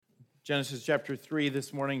Genesis chapter 3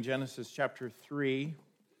 this morning, Genesis chapter 3.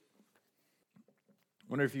 I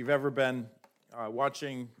wonder if you've ever been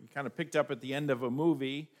watching, you kind of picked up at the end of a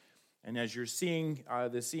movie, and as you're seeing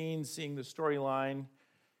the scenes, seeing the storyline,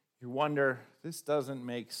 you wonder, this doesn't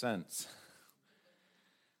make sense.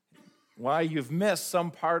 Why you've missed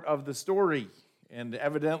some part of the story, and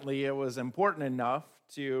evidently it was important enough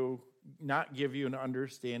to not give you an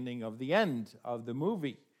understanding of the end of the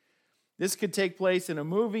movie. This could take place in a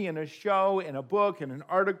movie, in a show, in a book, in an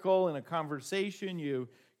article, in a conversation. You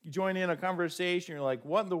join in a conversation, you're like,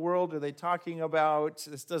 what in the world are they talking about?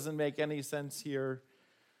 This doesn't make any sense here.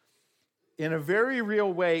 In a very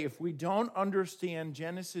real way, if we don't understand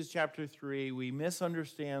Genesis chapter 3, we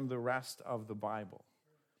misunderstand the rest of the Bible.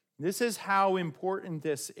 This is how important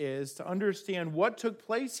this is, to understand what took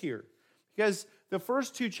place here. Because the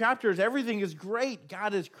first two chapters, everything is great.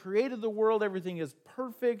 God has created the world, everything is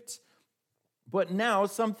perfect. But now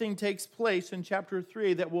something takes place in chapter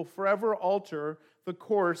 3 that will forever alter the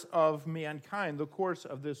course of mankind, the course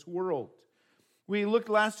of this world. We looked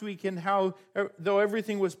last week in how, though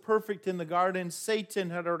everything was perfect in the garden,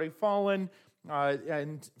 Satan had already fallen,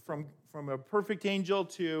 and from a perfect angel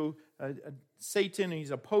to Satan,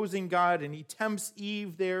 he's opposing God, and he tempts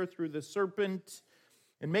Eve there through the serpent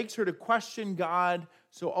and makes her to question God.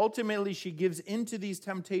 So ultimately she gives into these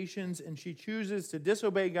temptations and she chooses to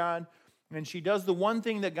disobey God. And she does the one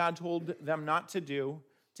thing that God told them not to do,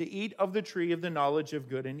 to eat of the tree of the knowledge of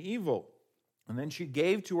good and evil. And then she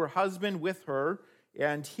gave to her husband with her,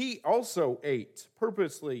 and he also ate,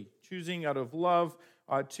 purposely, choosing out of love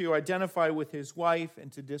to identify with his wife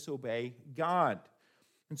and to disobey God.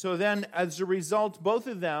 And so then, as a result, both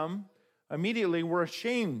of them immediately were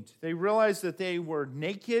ashamed. They realized that they were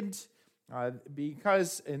naked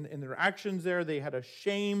because in their actions there, they had a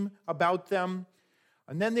shame about them.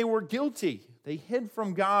 And then they were guilty. They hid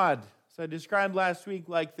from God. So I described last week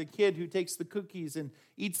like the kid who takes the cookies and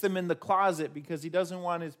eats them in the closet because he doesn't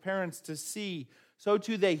want his parents to see. So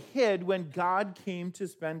too they hid when God came to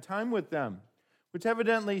spend time with them, which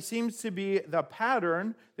evidently seems to be the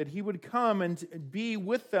pattern that he would come and be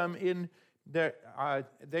with them in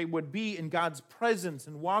they would be in God's presence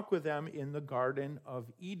and walk with them in the Garden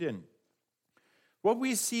of Eden. What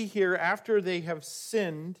we see here after they have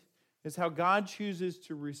sinned is how God chooses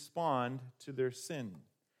to respond to their sin.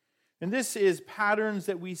 And this is patterns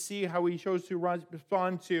that we see how he chose to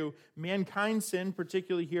respond to mankind's sin,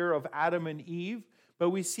 particularly here of Adam and Eve. But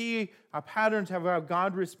we see patterns of how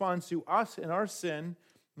God responds to us in our sin.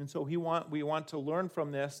 And so we want to learn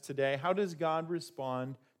from this today. How does God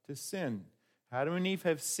respond to sin? Adam and Eve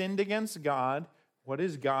have sinned against God. What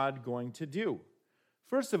is God going to do?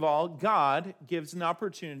 First of all, God gives an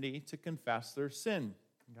opportunity to confess their sin.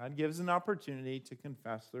 God gives an opportunity to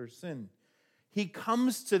confess their sin. He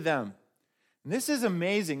comes to them. And this is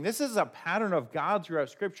amazing. This is a pattern of God throughout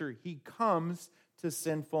Scripture. He comes to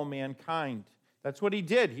sinful mankind. That's what he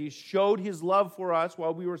did. He showed his love for us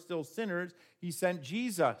while we were still sinners. He sent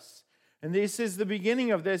Jesus. And this is the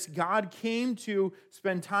beginning of this. God came to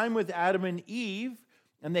spend time with Adam and Eve,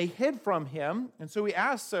 and they hid from him. And so he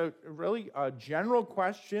asks a general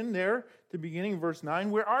question there at the beginning of verse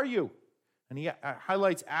 9, where are you? And he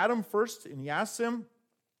highlights Adam first, and he asks him,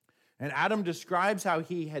 and Adam describes how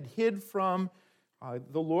he had hid from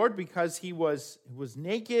the Lord because he was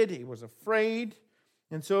naked, he was afraid.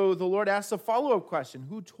 And so the Lord asks a follow-up question,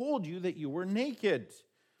 who told you that you were naked?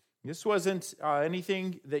 This wasn't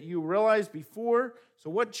anything that you realized before, so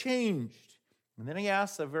what changed? And then he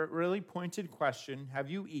asks a really pointed question, have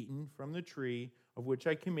you eaten from the tree of which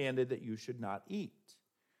I commanded that you should not eat?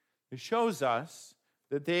 It shows us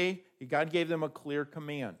that God gave them a clear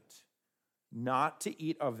command not to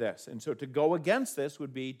eat of this. And so to go against this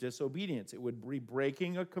would be disobedience. It would be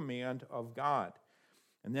breaking a command of God.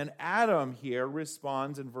 And then Adam here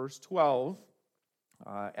responds in verse 12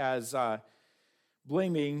 as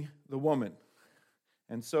blaming the woman.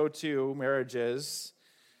 And so too marriages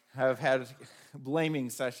have had blaming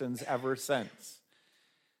sessions ever since.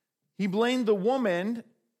 He blamed the woman.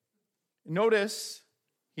 Notice,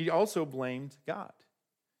 he also blamed God.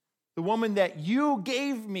 The woman that you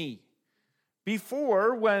gave me.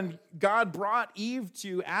 Before, when God brought Eve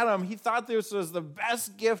to Adam, he thought this was the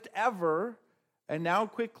best gift ever. And now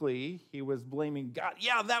quickly, he was blaming God.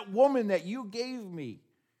 Yeah, that woman that you gave me.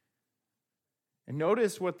 And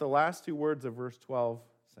notice what the last two words of verse 12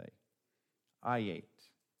 say. I ate.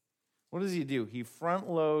 What does he do? He front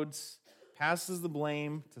loads, passes the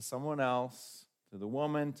blame to someone else, to the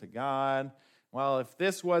woman, to God. Well, if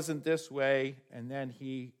this wasn't this way, and then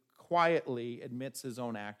he quietly admits his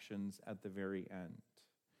own actions at the very end.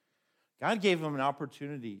 God gave him an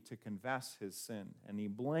opportunity to confess his sin, and he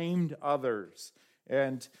blamed others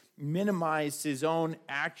and minimized his own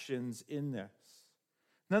actions in this.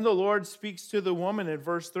 Then the Lord speaks to the woman in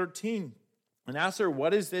verse 13 and asks her,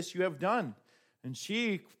 "What is this you have done?" And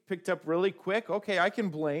she picked up really quick. Okay, I can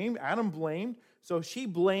blame. Adam blamed. So she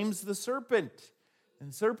blames the serpent. And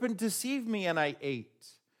the serpent deceived me and I ate.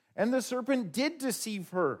 And the serpent did deceive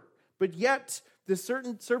her. But yet the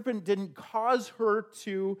serpent didn't cause her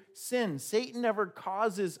to sin. Satan never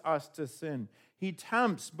causes us to sin. He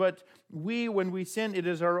tempts, but when we sin, it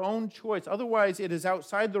is our own choice. Otherwise, it is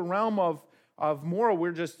outside the realm of moral.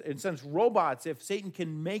 We're just, in a sense, robots if Satan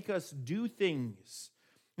can make us do things.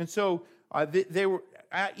 And so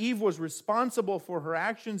Eve was responsible for her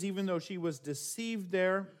actions, even though she was deceived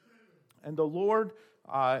there. And the Lord,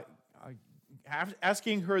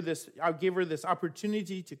 asking her this, gave her this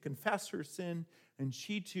opportunity to confess her sin, and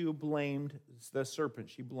she too blamed the serpent.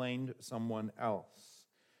 She blamed someone else.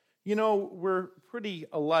 You know, we're pretty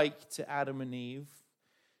alike to Adam and Eve.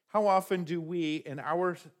 How often do we, in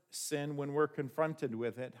our sin, when we're confronted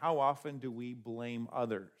with it, how often do we blame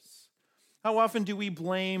others? How often do we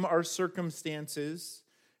blame our circumstances?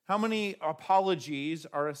 How many apologies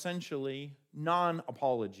are essentially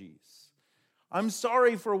non-apologies? I'm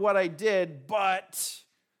sorry for what I did, but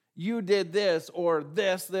you did this or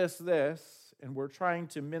this, and we're trying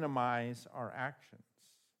to minimize our actions.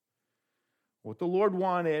 What the Lord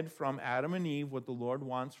wanted from Adam and Eve, what the Lord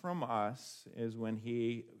wants from us, is when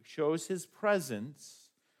he shows his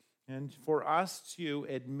presence, and for us to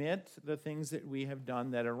admit the things that we have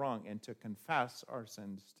done that are wrong and to confess our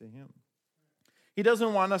sins to him. He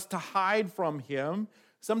doesn't want us to hide from him.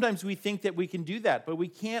 Sometimes we think that we can do that, but we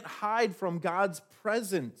can't hide from God's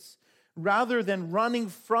presence. Rather than running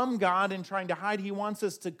from God and trying to hide, he wants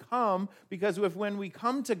us to come, because when we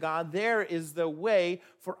come to God, there is the way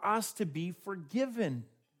for us to be forgiven.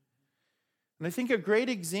 And I think a great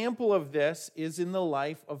example of this is in the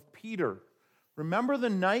life of Peter. Remember the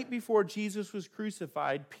night before Jesus was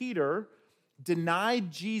crucified, Peter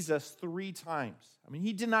denied Jesus 3 times. I mean,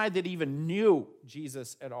 he denied that he even knew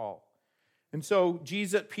Jesus at all. And so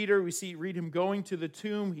Peter, read him going to the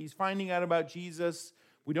tomb. He's finding out about Jesus.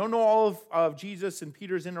 We don't know all of Jesus and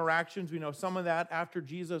Peter's interactions. We know some of that after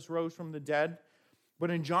Jesus rose from the dead.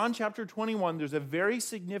 But in John chapter 21, there's a very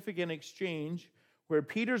significant exchange where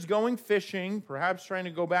Peter's going fishing, perhaps trying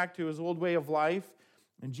to go back to his old way of life.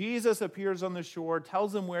 And Jesus appears on the shore,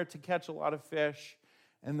 tells him where to catch a lot of fish.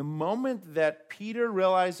 And the moment that Peter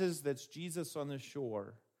realizes that's Jesus on the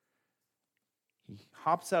shore, he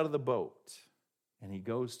hops out of the boat and he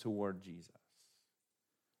goes toward Jesus.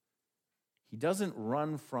 He doesn't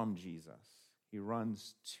run from Jesus. He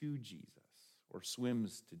runs to Jesus or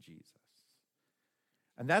swims to Jesus.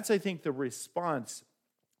 And that's, I think, the response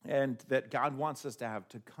and that God wants us to have,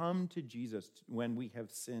 to come to Jesus when we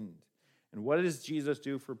have sinned. And what does Jesus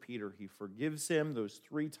do for Peter? He forgives him those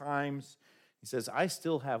 3 times. He says, I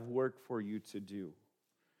still have work for you to do.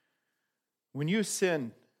 When you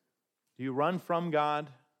sin, do you run from God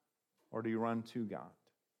or do you run to God?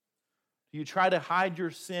 Do you try to hide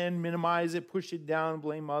your sin, minimize it, push it down,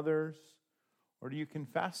 blame others? Or do you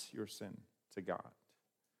confess your sin to God?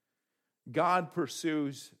 God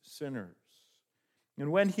pursues sinners.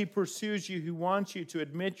 And when he pursues you, he wants you to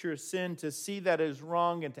admit your sin, to see that it is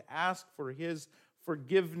wrong, and to ask for his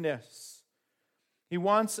forgiveness. He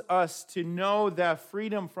wants us to know that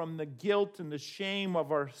freedom from the guilt and the shame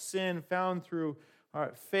of our sin found through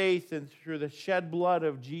our faith and through the shed blood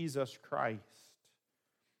of Jesus Christ.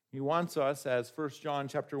 He wants us, as 1 John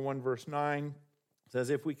chapter 1, verse 9 says,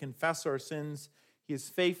 if we confess our sins, he is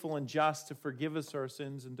faithful and just to forgive us our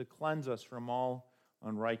sins and to cleanse us from all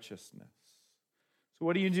unrighteousness. So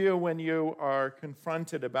what do you do when you are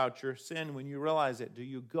confronted about your sin, when you realize it? Do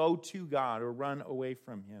you go to God or run away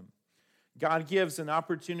from him? God gives an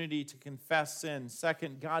opportunity to confess sin.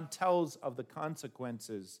 Second, God tells of the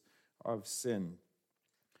consequences of sin.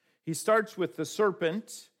 He starts with the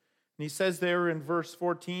serpent, and he says there in verse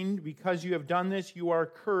 14, because you have done this, you are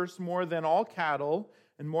cursed more than all cattle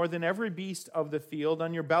and more than every beast of the field.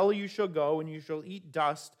 On your belly you shall go, and you shall eat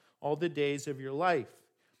dust all the days of your life.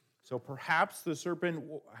 So perhaps the serpent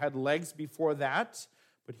had legs before that,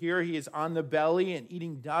 but here he is on the belly, and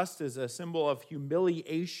eating dust is a symbol of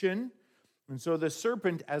humiliation. And so the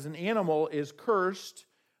serpent as an animal is cursed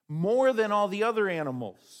more than all the other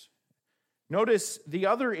animals. Notice the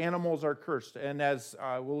other animals are cursed, and as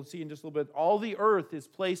we'll see in just a little bit, all the earth is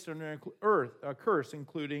placed under a curse,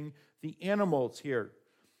 including the animals here.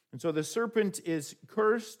 And so the serpent is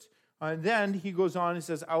cursed, and then he goes on and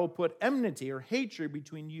says, I will put enmity or hatred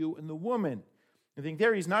between you and the woman, I think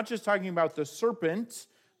there he's not just talking about the serpent,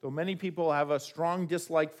 though many people have a strong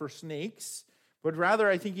dislike for snakes, but rather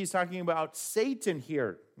I think he's talking about Satan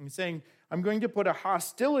here. He's saying, I'm going to put a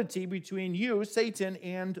hostility between you, Satan,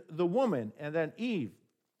 and the woman, and then Eve,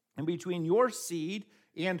 and between your seed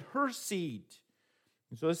and her seed.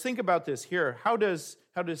 And so let's think about this here. How does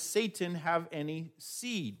Satan have any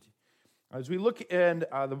seed? As we look in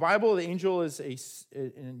the Bible, the angel is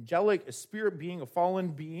an angelic, a spirit being, a fallen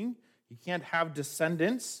being. He can't have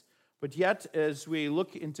descendants. But yet, as we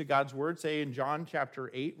look into God's word, say in John chapter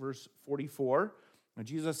 8, verse 44,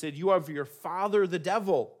 Jesus said, you have your father, the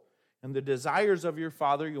devil, and the desires of your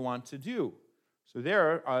father you want to do. So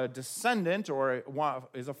there, a descendant or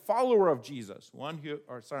is a follower of Jesus,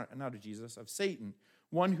 of Satan,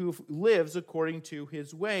 one who lives according to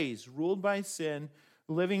his ways, ruled by sin,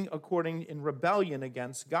 living according in rebellion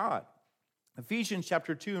against God. Ephesians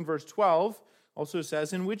chapter 2 and verse 12 also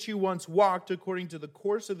says, in which you once walked according to the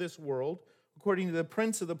course of this world, according to the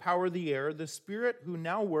prince of the power of the air, the spirit who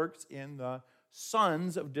now works in the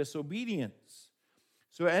sons of disobedience.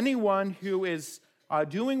 So anyone who is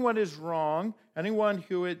doing what is wrong, anyone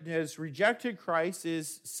who has rejected Christ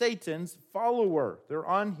is Satan's follower. They're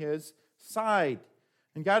on his side.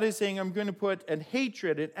 And God is saying, I'm going to put an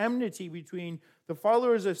hatred, an enmity between the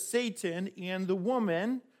followers of Satan and the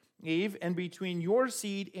woman, Eve, and between your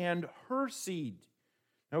seed and her seed.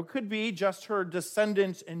 Now, it could be just her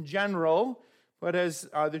descendants in general, but as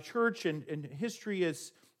the church and history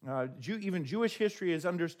is, even Jewish history has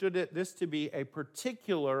understood this to be a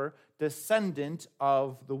particular descendant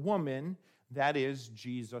of the woman, that is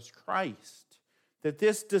Jesus Christ. That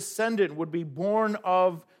this descendant would be born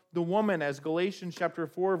of the woman, as Galatians chapter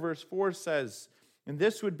 4, verse 4 says. And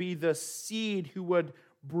this would be the seed who would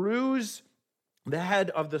bruise the head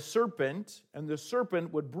of the serpent, and the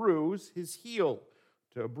serpent would bruise his heel.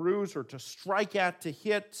 To bruise or to strike at, to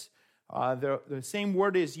hit. The same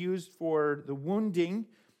word is used for the wounding,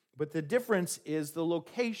 but the difference is the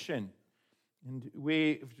location. And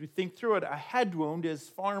if we think through it, a head wound is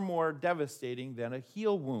far more devastating than a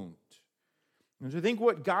heel wound. And so I think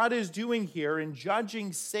what God is doing here in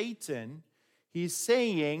judging Satan, he's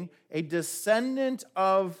saying a descendant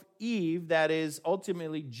of Eve, that is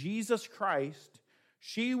ultimately Jesus Christ,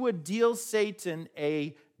 she would deal Satan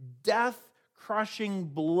a death-crushing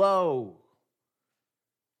blow.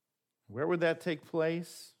 Where would that take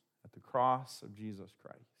place? At the cross of Jesus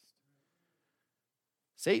Christ.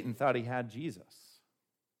 Satan thought he had Jesus,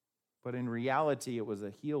 but in reality it was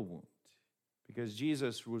a heel wound because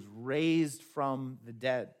Jesus was raised from the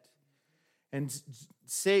dead. And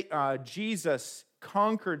Jesus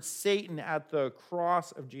conquered Satan at the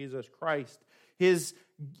cross of Jesus Christ. His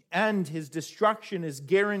end, his destruction is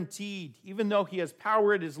guaranteed. Even though he has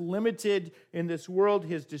power, it is limited in this world.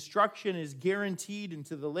 His destruction is guaranteed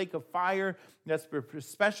into the lake of fire that's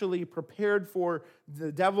especially prepared for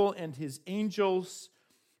the devil and his angels.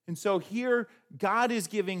 And so here, God is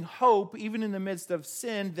giving hope, even in the midst of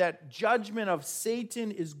sin, that judgment of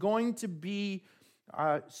Satan is going to be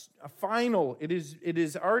final. It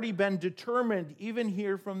has already been determined, even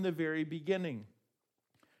here from the very beginning.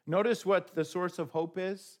 Notice what the source of hope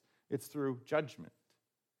is. It's through judgment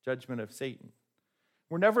of Satan.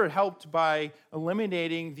 We're never helped by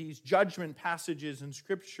eliminating these judgment passages in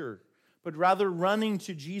Scripture, but rather running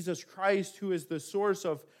to Jesus Christ, who is the source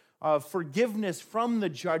of forgiveness from the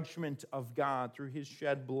judgment of God through his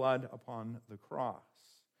shed blood upon the cross.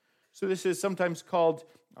 So this is sometimes called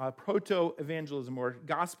proto-evangelism or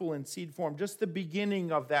gospel in seed form, just the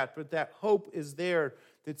beginning of that, but that hope is there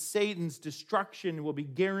that Satan's destruction will be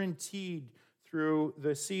guaranteed through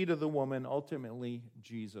the seed of the woman, ultimately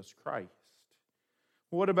Jesus Christ.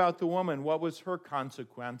 What about the woman? What was her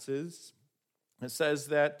consequences? It says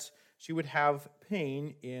that she would have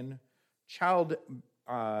pain in childbirth.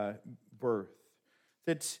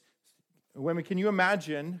 That women, can you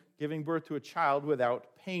imagine giving birth to a child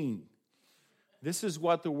without pain? This is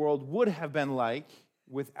what the world would have been like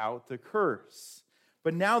without the curse.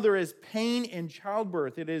 But now there is pain in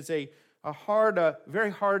childbirth. It is a very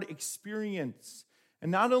hard experience.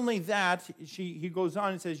 And not only that, he goes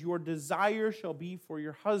on and says, your desire shall be for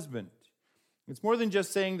your husband. It's more than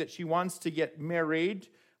just saying that she wants to get married.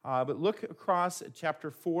 But look across at chapter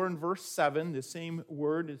 4 and verse 7. The same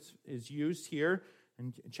word is used here.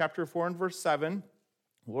 In chapter 4 and verse 7,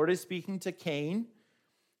 the Lord is speaking to Cain.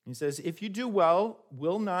 He says, if you do well,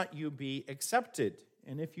 will not you be accepted?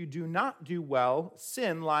 And if you do not do well,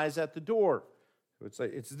 sin lies at the door. So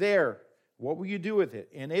it's there. What will you do with it?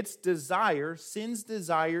 And its desire, sin's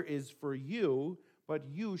desire is for you, but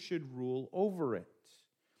you should rule over it.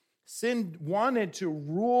 Sin wanted to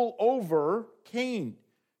rule over Cain.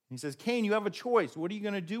 He says, Cain, you have a choice. What are you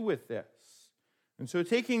going to do with this? And so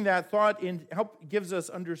taking that thought gives us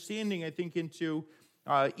understanding, I think, into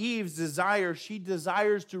Eve's desire. She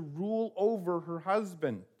desires to rule over her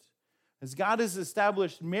husband. As God has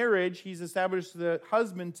established marriage, he's established the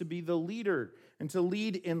husband to be the leader and to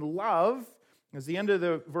lead in love. As the end of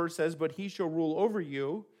the verse says, but he shall rule over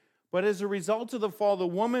you. But as a result of the fall, the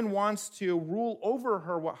woman wants to rule over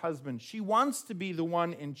her husband. She wants to be the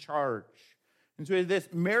one in charge. And so this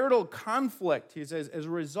marital conflict, he says, as a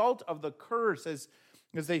result of the curse, as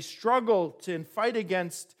they struggle to fight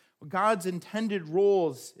against God's intended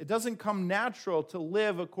rules, it doesn't come natural to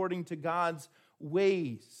live according to God's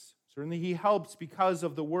ways. Certainly he helps because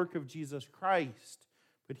of the work of Jesus Christ.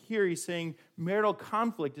 But here he's saying marital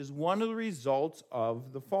conflict is one of the results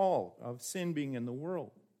of the fall, of sin being in the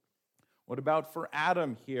world. What about for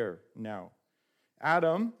Adam here now?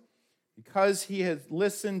 Adam, because he has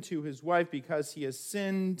listened to his wife, because he has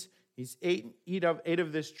sinned, he's ate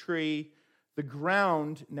of this tree, the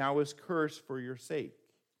ground now is cursed for your sake.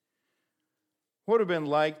 What would have been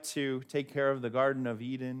like to take care of the Garden of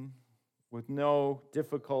Eden with no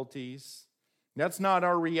difficulties? That's not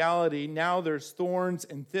our reality. Now there's thorns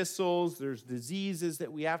and thistles, there's diseases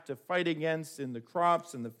that we have to fight against in the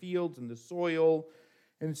crops and the fields and the soil.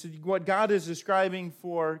 And so what God is describing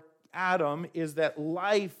for Adam is that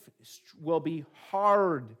life will be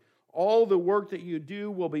hard. All the work that you do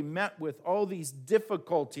will be met with all these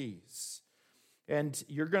difficulties. And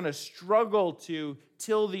you're going to struggle to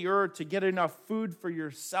till the earth to get enough food for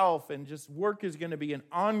yourself. And just work is going to be an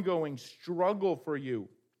ongoing struggle for you.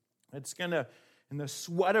 It's going to, in the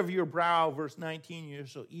sweat of your brow, verse 19, you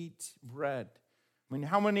shall eat bread. I mean,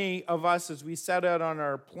 how many of us, as we set out on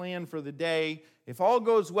our plan for the day, if all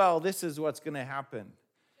goes well, this is what's going to happen.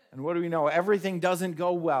 And what do we know? Everything doesn't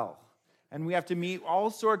go well. And we have to meet all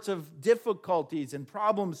sorts of difficulties and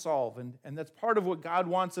problem solve. And that's part of what God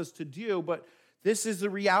wants us to do. But this is the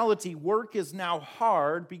reality. Work is now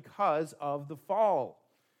hard because of the fall.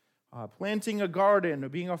 Planting a garden, or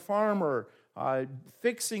being a farmer,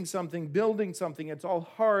 fixing something, building something, it's all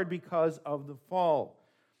hard because of the fall.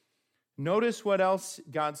 Notice what else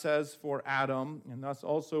God says for Adam, and thus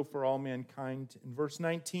also for all mankind. In verse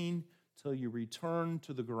 19, till you return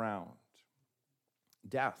to the ground.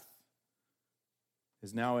 Death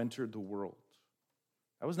has now entered the world.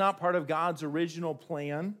 That was not part of God's original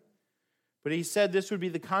plan, but he said this would be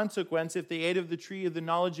the consequence if they ate of the tree of the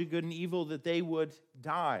knowledge of good and evil, that they would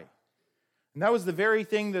die. And that was the very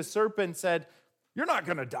thing the serpent said, you're not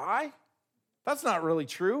going to die. That's not really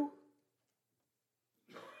true.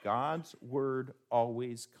 God's word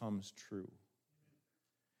always comes true.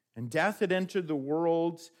 And death had entered the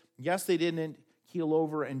world. Yes, they didn't keel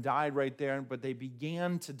over and died right there, but they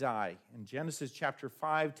began to die. And Genesis chapter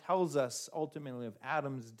 5 tells us ultimately of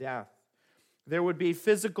Adam's death. There would be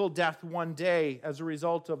physical death one day as a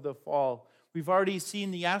result of the fall. We've already seen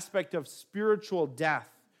the aspect of spiritual death.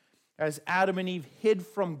 As Adam and Eve hid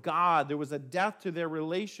from God, there was a death to their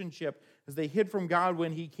relationship as they hid from God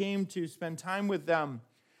when he came to spend time with them.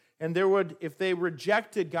 And there would, if they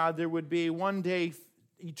rejected God, there would be one day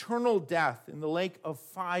eternal death in the lake of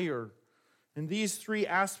fire. And these three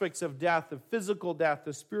aspects of death, the physical death,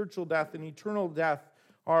 the spiritual death, and eternal death,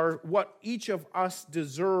 are what each of us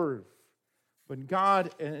deserve. But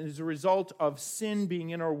God, as a result of sin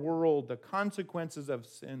being in our world, the consequences of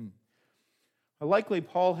sin. Likely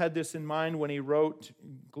Paul had this in mind when he wrote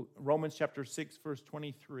Romans chapter 6, verse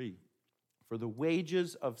 23. For the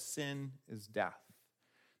wages of sin is death.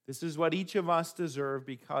 This is what each of us deserve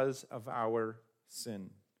because of our sin.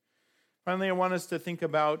 Finally, I want us to think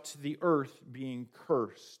about the earth being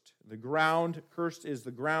cursed. The ground, cursed is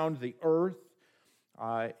the ground, the earth.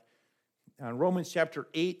 Romans chapter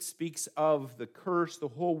 8 speaks of the curse, the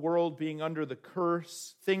whole world being under the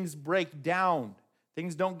curse. Things break down.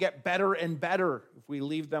 Things don't get better and better if we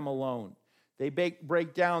leave them alone. They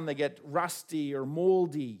break down, they get rusty or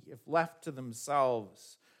moldy if left to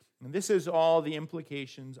themselves. And this is all the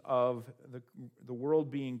implications of the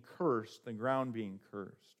world being cursed, the ground being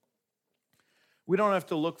cursed. We don't have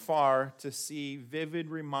to look far to see vivid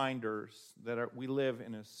reminders that we live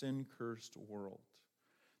in a sin-cursed world.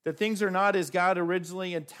 That things are not as God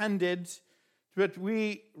originally intended, but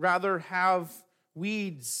we rather have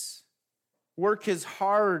weeds. Work is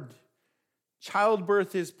hard.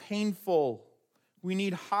 Childbirth is painful. We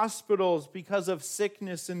need hospitals because of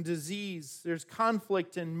sickness and disease. There's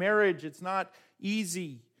conflict in marriage. It's not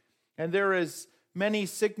easy. And there is many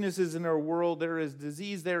sicknesses in our world. There is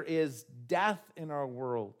disease. There is death in our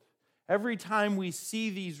world. Every time we see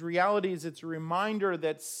these realities, it's a reminder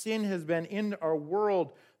that sin has been in our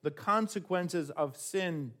world. The consequences of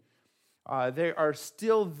sin, they are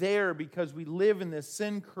still there because we live in this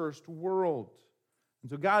sin-cursed world.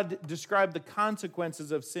 And so God described the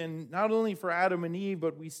consequences of sin, not only for Adam and Eve,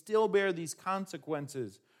 but we still bear these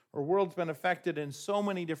consequences. Our world's been affected in so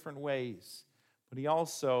many different ways. But he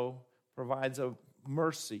also provides a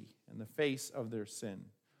mercy in the face of their sin.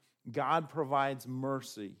 God provides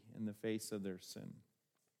mercy in the face of their sin.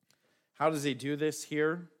 How does he do this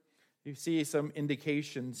here? You see some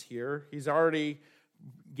indications here. He's already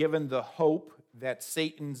given the hope that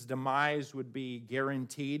Satan's demise would be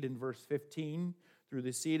guaranteed in verse 15 through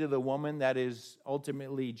the seed of the woman, that is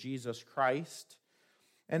ultimately Jesus Christ.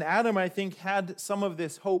 And Adam, I think, had some of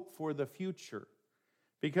this hope for the future.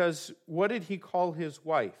 Because what did he call his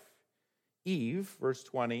wife? Eve, verse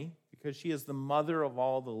 20, because she is the mother of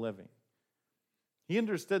all the living. He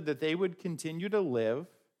understood that they would continue to live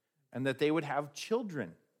and that they would have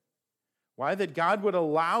children. Why? That God would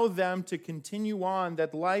allow them to continue on,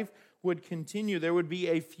 that life would continue. There would be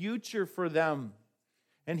a future for them.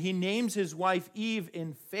 And he names his wife Eve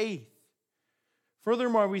in faith.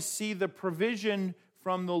 Furthermore, we see the provision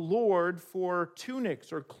from the Lord for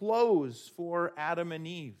tunics or clothes for Adam and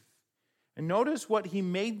Eve. And notice what he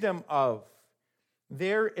made them of.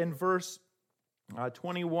 There in verse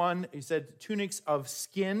 21, he said tunics of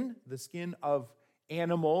skin, the skin of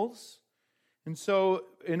animals. And so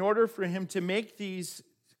in order for him to make these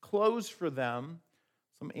clothes for them,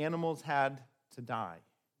 some animals had to die.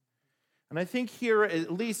 And I think here,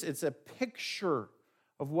 at least, it's a picture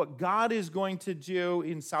of what God is going to do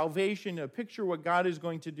in salvation, a picture of what God is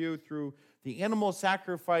going to do through the animal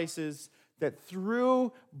sacrifices, that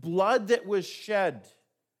through blood that was shed,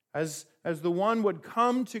 as the one would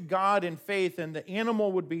come to God in faith and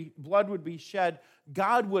the blood would be shed,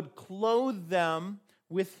 God would clothe them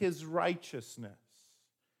with his righteousness.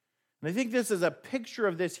 And I think this is a picture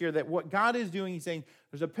of this here, that what God is doing, he's saying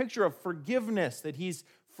there's a picture of forgiveness, that he's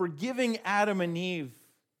forgiving Adam and Eve,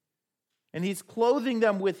 and he's clothing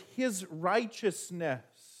them with his righteousness.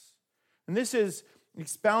 And this is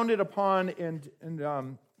expounded upon and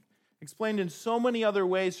explained in so many other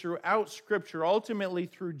ways throughout Scripture, ultimately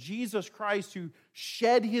through Jesus Christ, who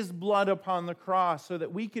shed his blood upon the cross so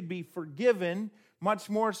that we could be forgiven, much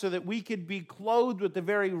more so that we could be clothed with the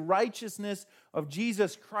very righteousness of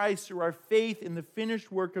Jesus Christ through our faith in the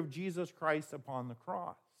finished work of Jesus Christ upon the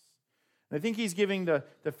cross. And I think he's giving the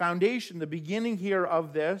foundation, the beginning here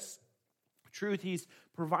of this truth. He's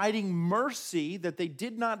providing mercy that they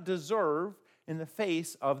did not deserve in the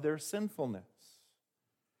face of their sinfulness.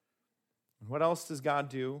 And what else does God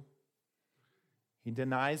do? He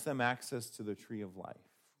denies them access to the tree of life.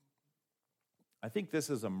 I think this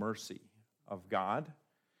is a mercy of God.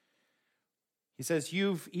 He says,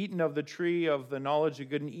 you've eaten of the tree of the knowledge of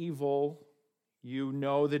good and evil. You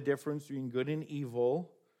know the difference between good and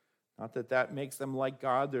evil. Not that that makes them like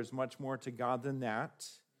God. There's much more to God than that.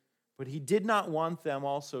 But he did not want them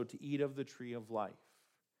also to eat of the tree of life,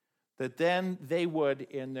 that then they would,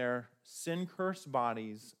 in their sin-cursed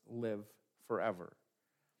bodies, live forever.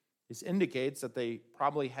 This indicates that they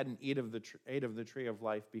probably hadn't ate of the tree of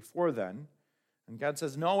life before then. And God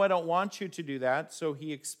says, no, I don't want you to do that. So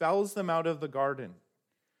he expels them out of the garden.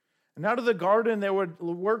 And out of the garden,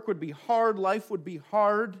 work would be hard, life would be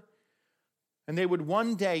hard, and they would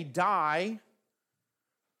one day die.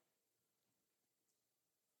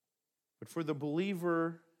 But for the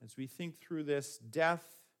believer, as we think through this, death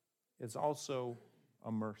is also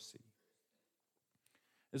a mercy.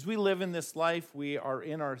 As we live in this life, we are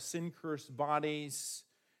in our sin-cursed bodies.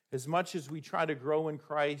 As much as we try to grow in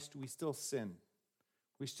Christ, we still sin.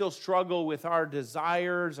 We still struggle with our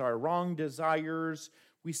desires, our wrong desires.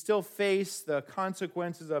 We still face the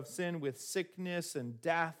consequences of sin with sickness and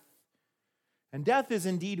death. And death is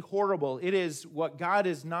indeed horrible. It is what God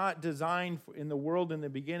has not designed in the world in the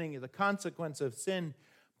beginning, the consequence of sin.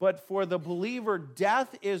 But for the believer,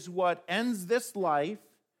 death is what ends this life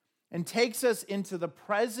and takes us into the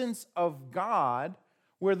presence of God,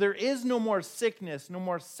 where there is no more sickness, no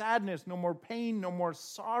more sadness, no more pain, no more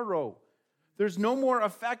sorrow. There's no more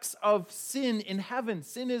effects of sin in heaven.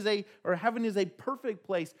 Heaven is a perfect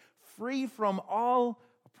place, free from all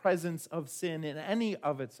presence of sin in any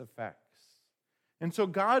of its effects. And so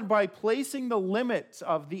God, by placing the limits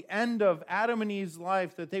of the end of Adam and Eve's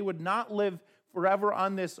life, that they would not live forever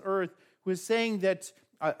on this earth, was saying that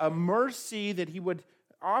a mercy, that he would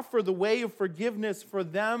offer the way of forgiveness for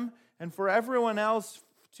them and for everyone else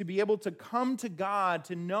to be able to come to God,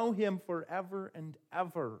 to know him forever and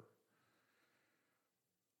ever.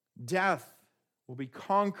 Death will be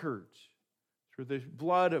conquered through the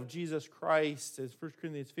blood of Jesus Christ. As 1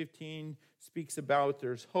 Corinthians 15 speaks about,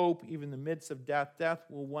 there's hope even in the midst of death. Death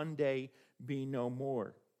will one day be no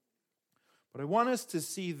more. But I want us to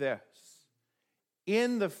see this.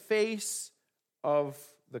 In the face of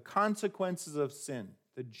the consequences of sin,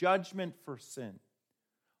 the judgment for sin,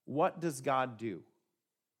 what does God do?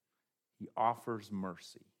 He offers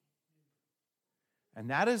mercy. And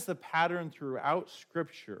that is the pattern throughout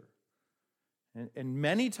Scripture. And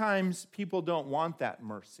many times people don't want that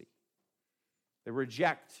mercy. They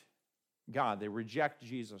reject God. They reject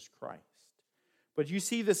Jesus Christ. But you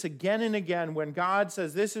see this again and again when God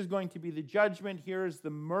says this is going to be the judgment. Here is the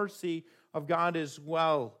mercy of God as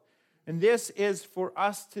well. And this is for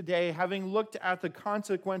us today, having looked at the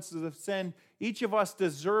consequences of sin, each of us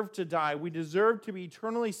deserve to die. We deserve to be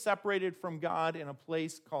eternally separated from God in a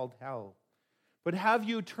place called hell. But have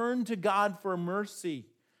you turned to God for mercy?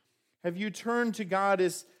 Have you turned to God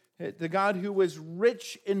as the God who was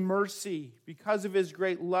rich in mercy because of his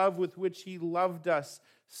great love with which he loved us,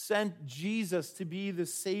 sent Jesus to be the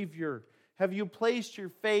Savior? Have you placed your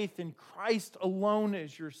faith in Christ alone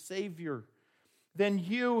as your Savior? Then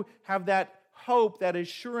you have that hope, that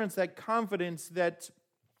assurance, that confidence that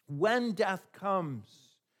when death comes,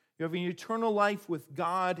 you have an eternal life with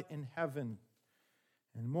God in heaven.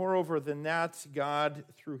 And moreover than that, God,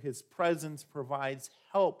 through his presence, provides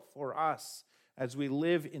help for us as we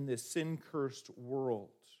live in this sin-cursed world.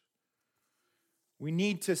 We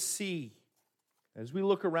need to see, as we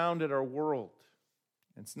look around at our world,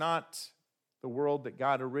 it's not the world that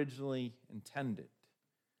God originally intended.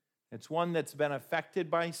 It's one that's been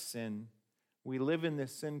affected by sin. We live in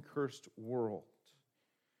this sin-cursed world.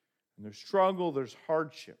 And there's struggle, there's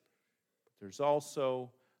hardship, but there's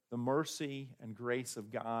also the mercy and grace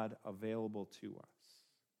of God available to us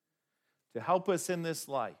to help us in this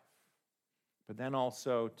life, but then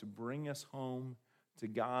also to bring us home to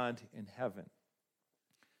God in heaven,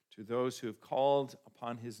 to those who have called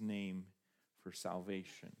upon his name for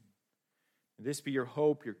salvation. May this be your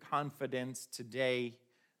hope, your confidence today,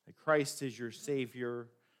 that Christ is your Savior,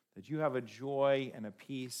 that you have a joy and a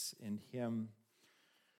peace in him.